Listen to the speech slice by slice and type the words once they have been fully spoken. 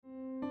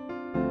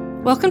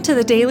Welcome to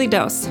the Daily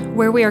Dose,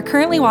 where we are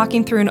currently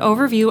walking through an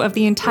overview of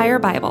the entire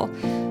Bible.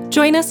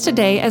 Join us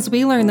today as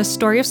we learn the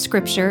story of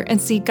Scripture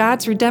and see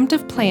God's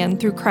redemptive plan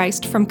through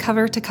Christ from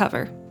cover to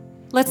cover.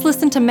 Let's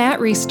listen to Matt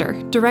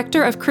Reisetter,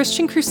 Director of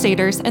Christian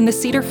Crusaders and the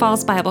Cedar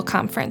Falls Bible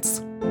Conference.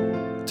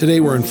 Today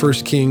we're in 1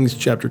 Kings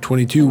chapter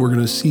 22. We're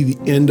going to see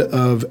the end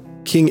of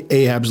King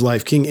Ahab's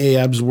life. King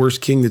Ahab's worst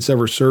king that's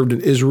ever served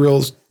in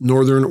Israel's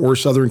northern or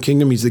southern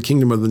kingdom. He's the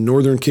kingdom of the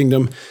northern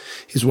kingdom.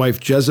 His wife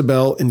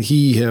Jezebel and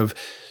he have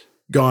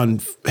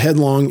gone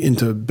headlong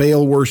into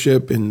Baal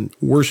worship and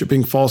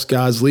worshiping false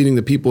gods, leading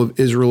the people of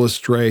Israel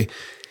astray.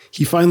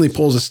 He finally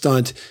pulls a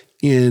stunt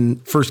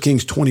in 1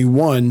 Kings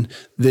 21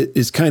 that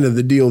is kind of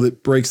the deal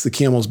that breaks the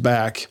camel's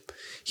back.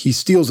 He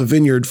steals a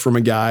vineyard from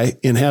a guy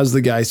and has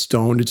the guy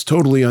stoned. It's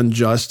totally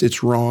unjust.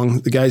 It's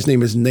wrong. The guy's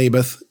name is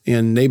Naboth,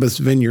 and Naboth's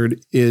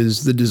vineyard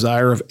is the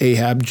desire of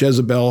Ahab.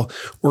 Jezebel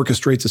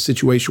orchestrates a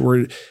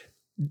situation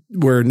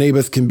where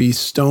Naboth can be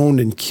stoned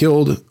and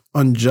killed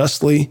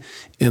unjustly,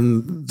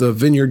 and the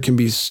vineyard can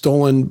be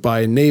stolen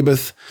by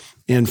Naboth.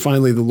 And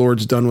finally, the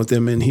Lord's done with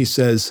him. And he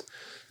says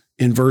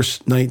in verse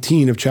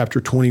 19 of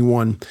chapter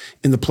 21,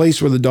 "In the place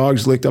where the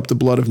dogs licked up the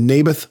blood of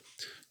Naboth,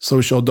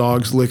 so shall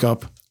dogs lick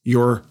up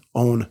your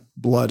own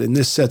blood." And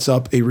this sets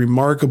up a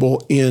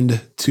remarkable end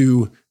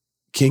to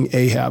King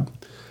Ahab.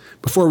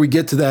 Before we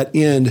get to that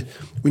end,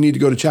 we need to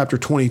go to chapter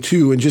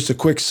 22 and just a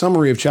quick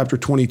summary of chapter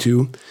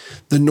 22.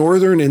 The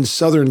northern and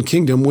southern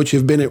kingdom, which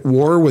have been at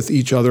war with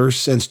each other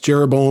since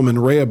Jeroboam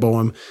and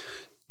Rehoboam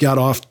got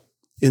off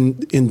in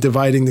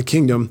dividing the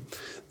kingdom,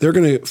 they're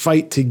going to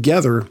fight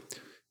together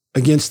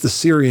against the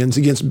Syrians,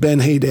 against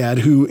Ben-Hadad,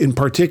 who in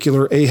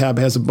particular Ahab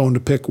has a bone to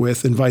pick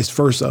with, and vice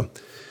versa,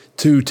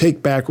 to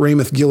take back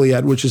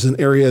Ramoth-Gilead, which is an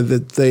area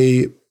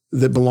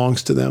that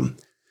belongs to them.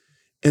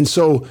 And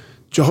so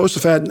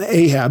Jehoshaphat and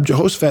Ahab,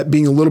 Jehoshaphat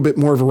being a little bit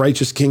more of a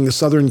righteous king, the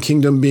southern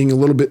kingdom being a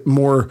little bit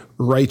more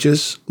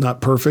righteous,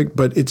 not perfect,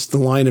 but it's the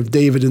line of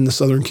David in the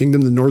southern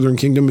kingdom. The northern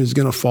kingdom is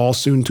going to fall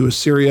soon to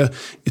Assyria.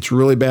 It's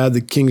really bad.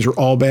 The kings are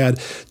all bad.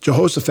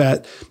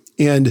 Jehoshaphat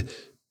and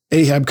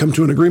Ahab come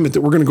to an agreement that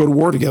we're going to go to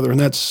war together, and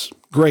that's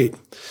great.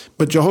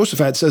 But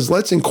Jehoshaphat says,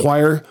 let's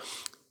inquire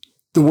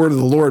the word of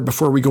the Lord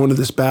before we go into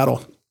this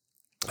battle.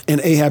 And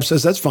Ahab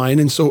says, that's fine.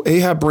 And so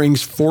Ahab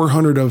brings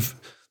 400 of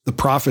the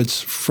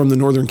prophets from the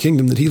northern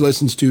kingdom that he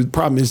listens to. The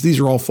problem is these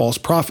are all false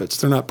prophets.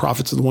 They're not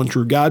prophets of the one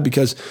true God,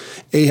 because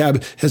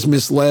Ahab has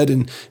misled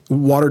and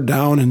watered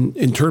down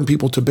and turned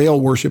people to Baal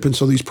worship. And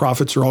so these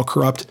prophets are all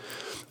corrupt.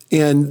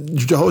 And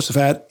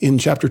Jehoshaphat in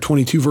chapter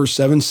 22, verse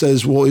 7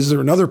 says, well, is there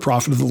another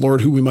prophet of the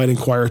Lord who we might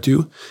inquire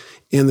to?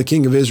 And the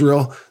king of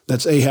Israel,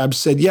 that's Ahab,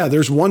 said, yeah,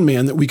 there's one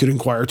man that we could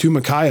inquire to,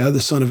 Micaiah,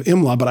 the son of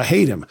Imlah, but I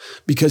hate him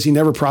because he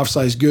never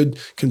prophesies good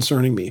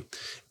concerning me.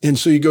 And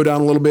so you go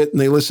down a little bit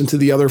and they listen to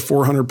the other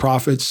 400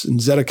 prophets,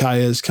 and Zedekiah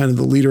is kind of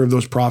the leader of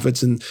those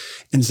prophets. And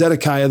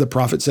Zedekiah, the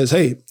prophet, says,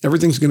 hey,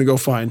 everything's going to go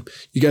fine.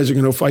 You guys are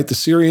going to fight the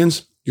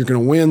Syrians. You're going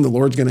to win. The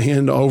Lord's going to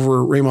hand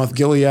over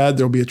Ramoth-Gilead.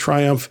 There'll be a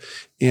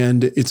triumph,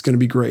 and it's going to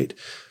be great.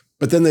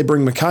 But then they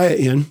bring Micaiah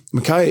in.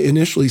 Micaiah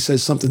initially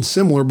says something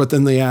similar, but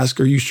then they ask,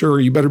 are you sure?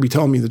 You better be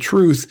telling me the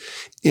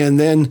truth. And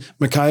then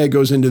Micaiah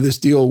goes into this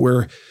deal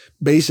where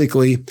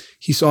basically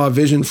he saw a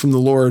vision from the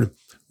Lord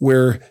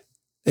where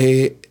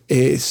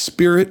a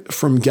spirit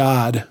from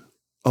God,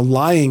 a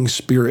lying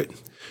spirit,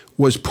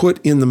 was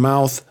put in the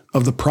mouth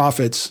of the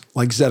prophets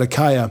like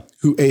Zedekiah,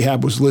 who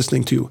Ahab was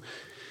listening to.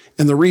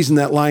 And the reason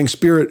that lying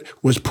spirit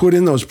was put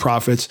in those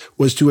prophets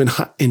was to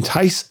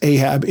entice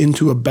Ahab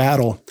into a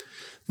battle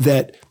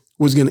that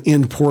was going to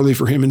end poorly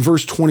for him. In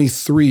verse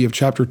 23 of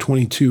chapter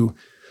 22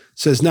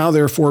 says, now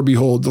therefore,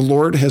 behold, the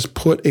Lord has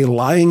put a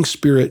lying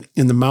spirit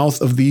in the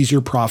mouth of these your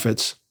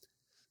prophets.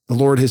 The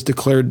Lord has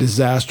declared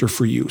disaster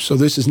for you. So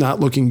this is not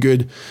looking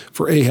good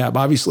for Ahab.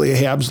 Obviously,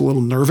 Ahab's a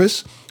little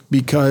nervous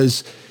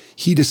because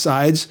he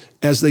decides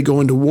as they go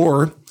into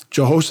war,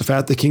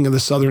 Jehoshaphat, the king of the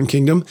southern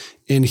kingdom,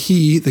 and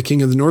he, the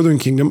king of the northern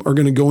kingdom, are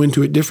going to go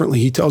into it differently.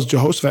 He tells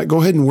Jehoshaphat,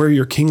 go ahead and wear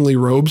your kingly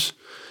robes,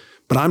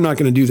 but I'm not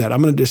going to do that.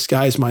 I'm going to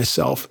disguise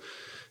myself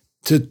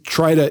to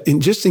try to,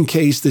 and just in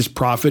case this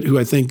prophet, who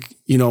I think,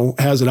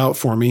 has it out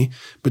for me,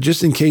 but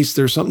just in case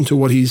there's something to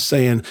what he's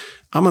saying,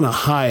 I'm going to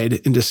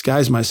hide and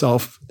disguise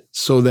myself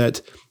so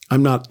that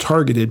I'm not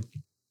targeted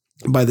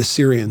by the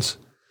Syrians.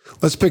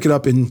 Let's pick it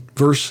up in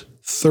verse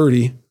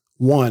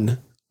 31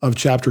 of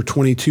chapter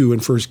 22 in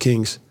 1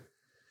 Kings.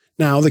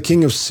 Now the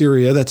king of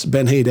Syria, that's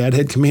Ben-Hadad,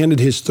 had commanded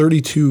his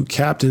 32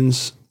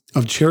 captains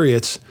of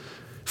chariots,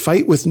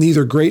 fight with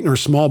neither great nor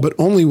small, but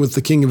only with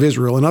the king of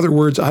Israel. In other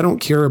words, I don't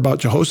care about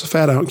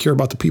Jehoshaphat. I don't care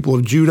about the people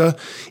of Judah,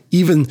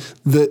 even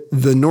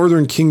the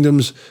northern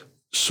kingdom's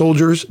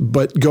soldiers,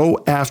 but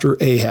go after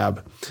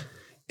Ahab.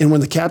 And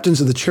when the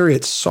captains of the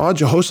chariots saw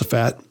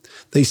Jehoshaphat,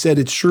 they said,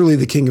 it's surely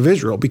the king of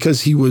Israel,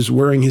 because he was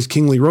wearing his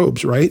kingly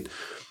robes, right?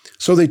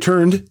 So they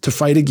turned to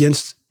fight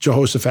against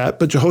Jehoshaphat,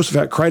 but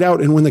Jehoshaphat cried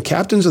out. And when the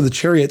captains of the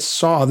chariots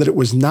saw that it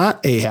was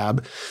not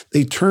Ahab,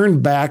 they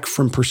turned back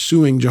from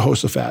pursuing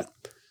Jehoshaphat.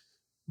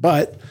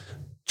 But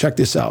check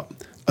this out.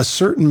 A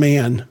certain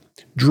man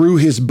drew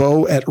his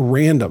bow at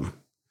random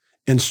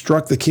and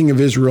struck the king of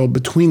Israel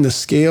between the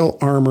scale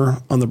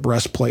armor on the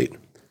breastplate.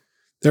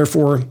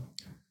 Therefore,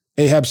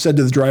 Ahab said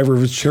to the driver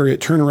of his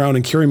chariot, "Turn around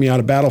and carry me out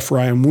of battle, for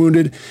I am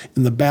wounded."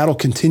 And the battle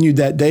continued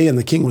that day, and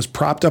the king was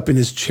propped up in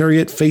his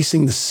chariot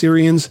facing the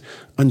Syrians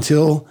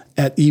until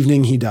at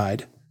evening he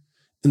died.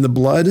 And the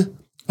blood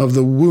of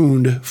the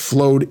wound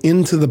flowed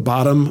into the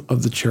bottom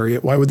of the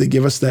chariot. Why would they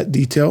give us that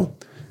detail?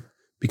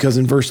 Because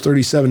in verse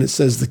 37, it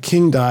says, the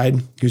king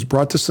died. He was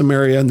brought to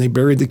Samaria, and they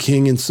buried the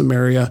king in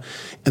Samaria,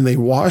 and they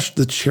washed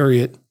the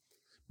chariot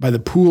by the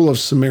pool of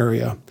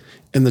Samaria,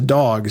 and the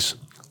dogs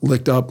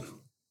licked up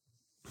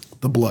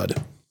the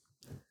blood.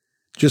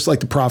 Just like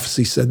the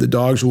prophecy said, the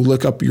dogs will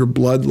lick up your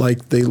blood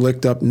like they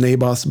licked up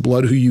Naboth's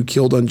blood, who you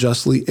killed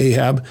unjustly.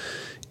 Ahab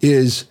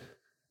is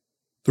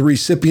the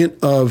recipient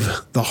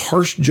of the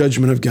harsh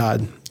judgment of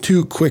God.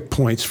 2 quick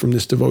points from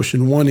this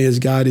devotion. One is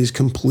God is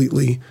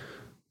completely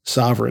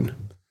sovereign.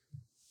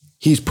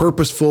 He's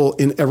purposeful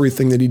in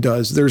everything that he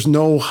does. There's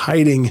no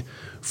hiding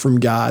from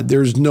God.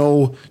 There's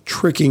no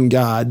tricking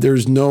God.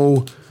 There's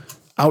no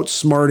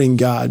outsmarting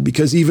God,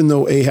 because even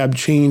though Ahab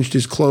changed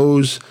his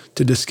clothes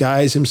to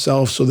disguise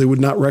himself so they would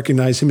not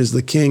recognize him as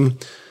the king,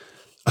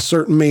 a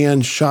certain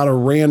man shot a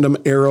random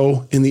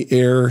arrow in the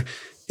air,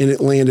 and it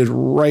landed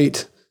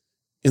right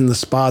in the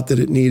spot that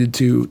it needed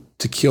to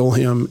kill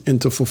him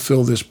and to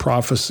fulfill this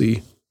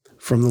prophecy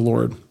from the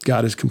Lord.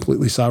 God is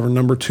completely sovereign.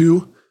 Number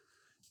 2,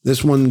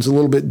 this one's a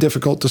little bit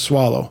difficult to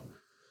swallow,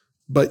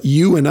 but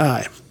you and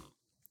I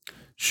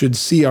should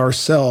see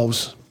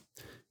ourselves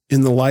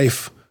in the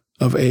life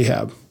of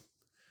Ahab.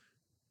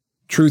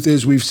 Truth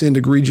is, we've sinned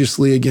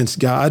egregiously against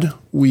God.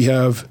 We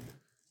have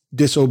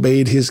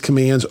disobeyed his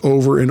commands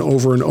over and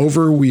over and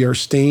over. We are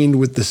stained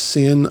with the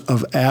sin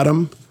of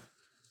Adam.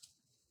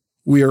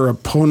 We are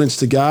opponents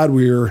to God.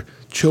 We are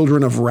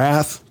children of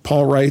wrath,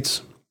 Paul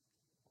writes.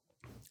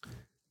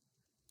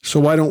 So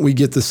why don't we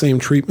get the same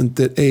treatment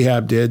that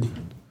Ahab did?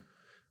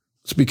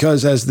 It's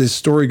because as this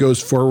story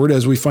goes forward,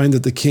 as we find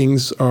that the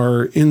kings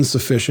are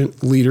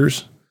insufficient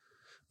leaders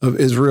of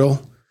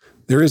Israel,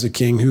 there is a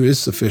king who is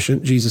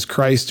sufficient, Jesus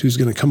Christ, who's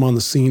going to come on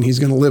the scene. He's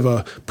going to live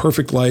a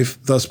perfect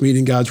life, thus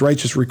meeting God's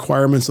righteous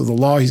requirements of the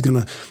law. He's going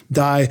to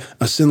die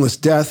a sinless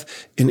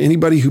death. And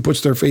anybody who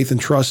puts their faith and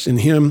trust in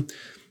him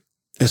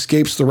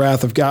escapes the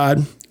wrath of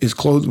God, is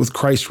clothed with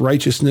Christ's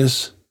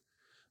righteousness,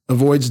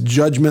 avoids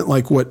judgment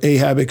like what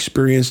Ahab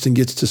experienced, and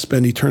gets to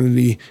spend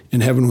eternity in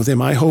heaven with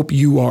him. I hope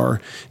you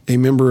are a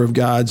member of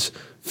God's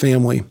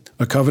family,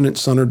 a covenant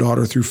son or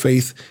daughter through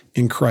faith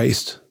in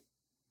Christ.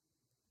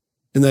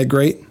 Isn't that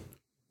great?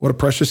 What a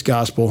precious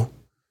gospel.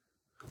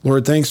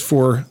 Lord, thanks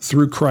for,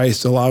 through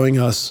Christ, allowing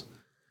us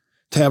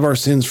to have our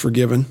sins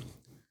forgiven,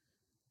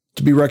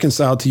 to be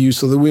reconciled to you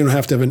so that we don't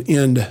have to have an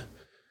end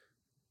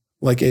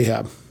like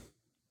Ahab.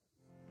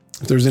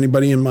 If there's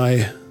anybody in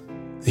the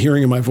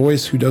hearing of my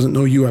voice who doesn't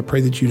know you, I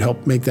pray that you'd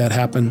help make that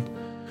happen.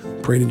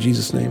 Pray in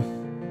Jesus' name.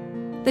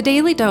 The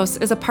Daily Dose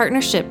is a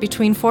partnership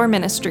between 4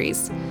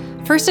 ministries.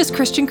 First is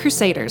Christian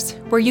Crusaders,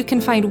 where you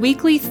can find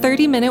weekly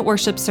 30-minute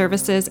worship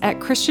services at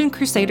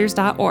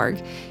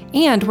christiancrusaders.org,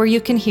 and where you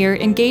can hear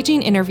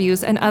engaging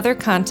interviews and other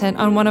content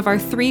on one of our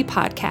 3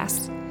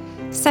 podcasts.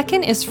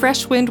 Second is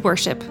Fresh Wind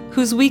Worship,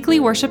 whose weekly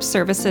worship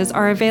services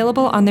are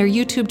available on their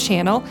YouTube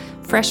channel,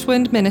 Fresh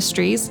Wind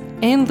Ministries,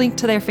 and linked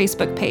to their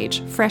Facebook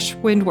page, Fresh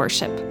Wind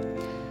Worship.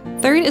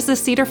 Third is the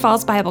Cedar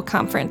Falls Bible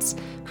Conference,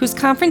 whose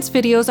conference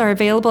videos are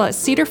available at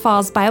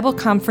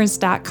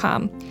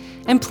cedarfallsbibleconference.com.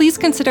 And please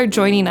consider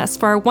joining us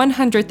for our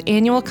 100th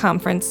annual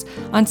conference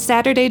on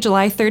Saturday,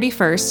 July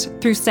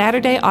 31st through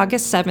Saturday,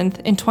 August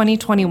 7th in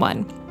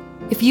 2021.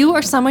 If you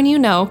or someone you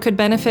know could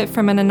benefit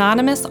from an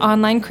anonymous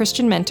online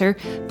Christian mentor,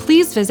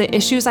 please visit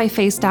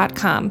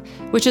issuesiface.com,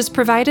 which is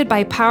provided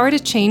by Power to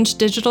Change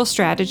Digital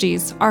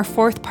Strategies, our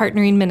 4th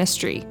partnering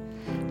ministry.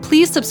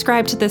 Please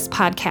subscribe to this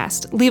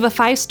podcast, leave a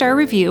 5-star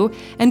review,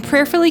 and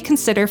prayerfully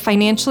consider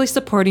financially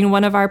supporting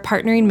one of our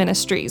partnering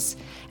ministries.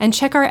 And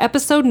check our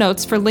episode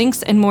notes for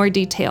links and more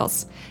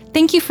details.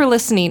 Thank you for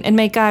listening, and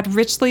may God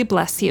richly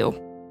bless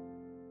you.